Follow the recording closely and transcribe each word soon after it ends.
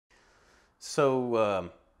So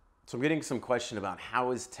I'm getting some question about how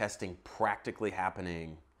is testing practically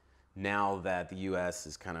happening now that the U.S.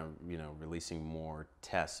 is kind of, releasing more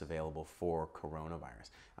tests available for coronavirus.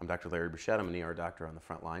 I'm Dr. Larry Burchett. I'm an ER doctor on the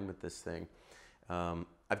front line with this thing.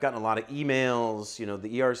 I've gotten a lot of emails.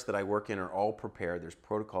 The ERs that I work in are all prepared. There's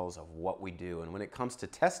protocols of what we do. And when it comes to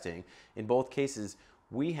testing, in both cases,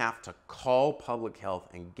 we have to call public health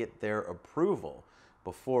and get their approval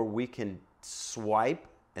before we can swipe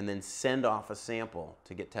and then send off a sample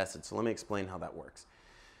to get tested. So let me explain how that works.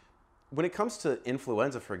 When it comes to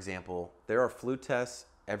influenza, for example, there are flu tests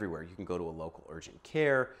everywhere. You can go to a local urgent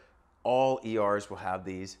care. All ERs will have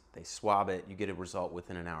these. They swab it. You get a result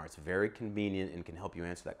within an hour. It's very convenient and can help you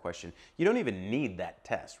answer that question. You don't even need that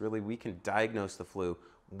test. Really, we can diagnose the flu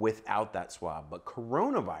without that swab. But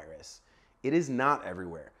coronavirus, it is not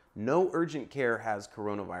everywhere. No urgent care has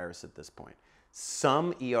coronavirus at this point.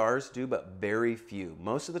 Some ERs do, but very few.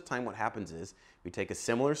 Most of the time what happens is we take a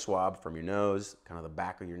similar swab from your nose, kind of the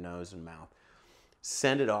back of your nose and mouth,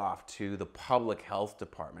 send it off to the public health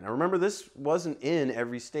department. Now remember, this wasn't in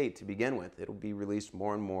every state to begin with. It'll be released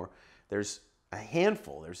more and more. There's a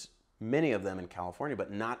handful, there's many of them in California, but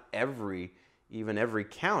not even every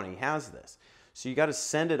county has this. So you got to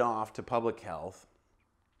send it off to public health.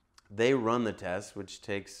 They run the test, which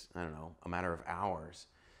takes, a matter of hours.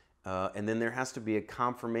 And then there has to be a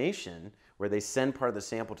confirmation where they send part of the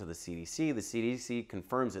sample to the CDC. The CDC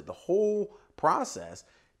confirms it. The whole process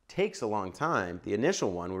takes a long time. The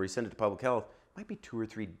initial one, where we send it to public health, might be 2 or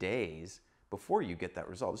 3 days before you get that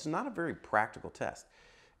result. This is not a very practical test.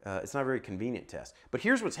 It's not a very convenient test. But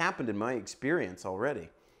here's what's happened in my experience already.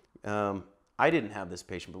 I didn't have this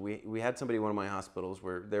patient, but we had somebody in one of my hospitals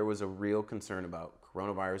where there was a real concern about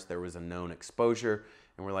coronavirus. There was a known exposure,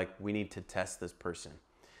 and we're like, we need to test this person.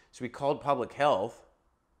 So we called public health.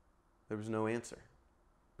 There was no answer.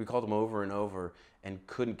 We called them over and over and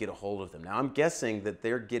couldn't get a hold of them. Now I'm guessing that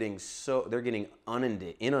they're getting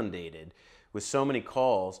inundated with so many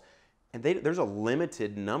calls, and there's a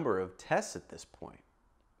limited number of tests at this point.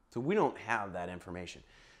 So we don't have that information.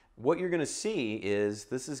 What you're going to see is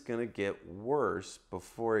this is going to get worse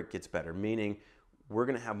before it gets better, meaning we're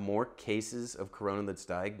going to have more cases of corona that's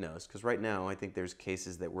diagnosed, because right now I think there's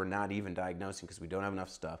cases that we're not even diagnosing because we don't have enough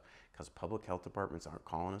stuff, because public health departments aren't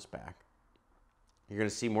calling us back. You're going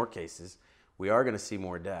to see more cases. We are going to see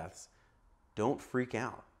more deaths. Don't freak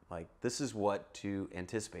out. This is what to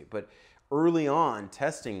anticipate. But early on,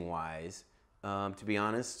 testing-wise, to be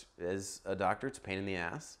honest, as a doctor, it's a pain in the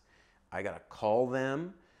ass. I got to call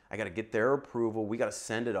them. I got to get their approval. We got to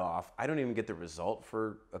send it off. I don't even get the result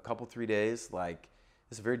for a couple, 3 days.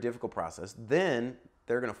 It's a very difficult process. Then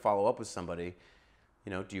they're going to follow up with somebody.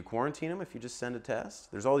 Do you quarantine them if you just send a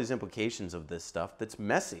test? There's all these implications of this stuff that's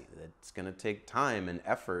messy. That's going to take time and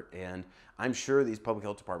effort. And I'm sure these public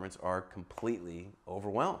health departments are completely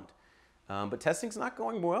overwhelmed. But testing's not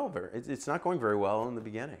going well. It's not going very well in the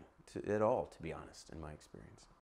beginning at all, to be honest, in my experience.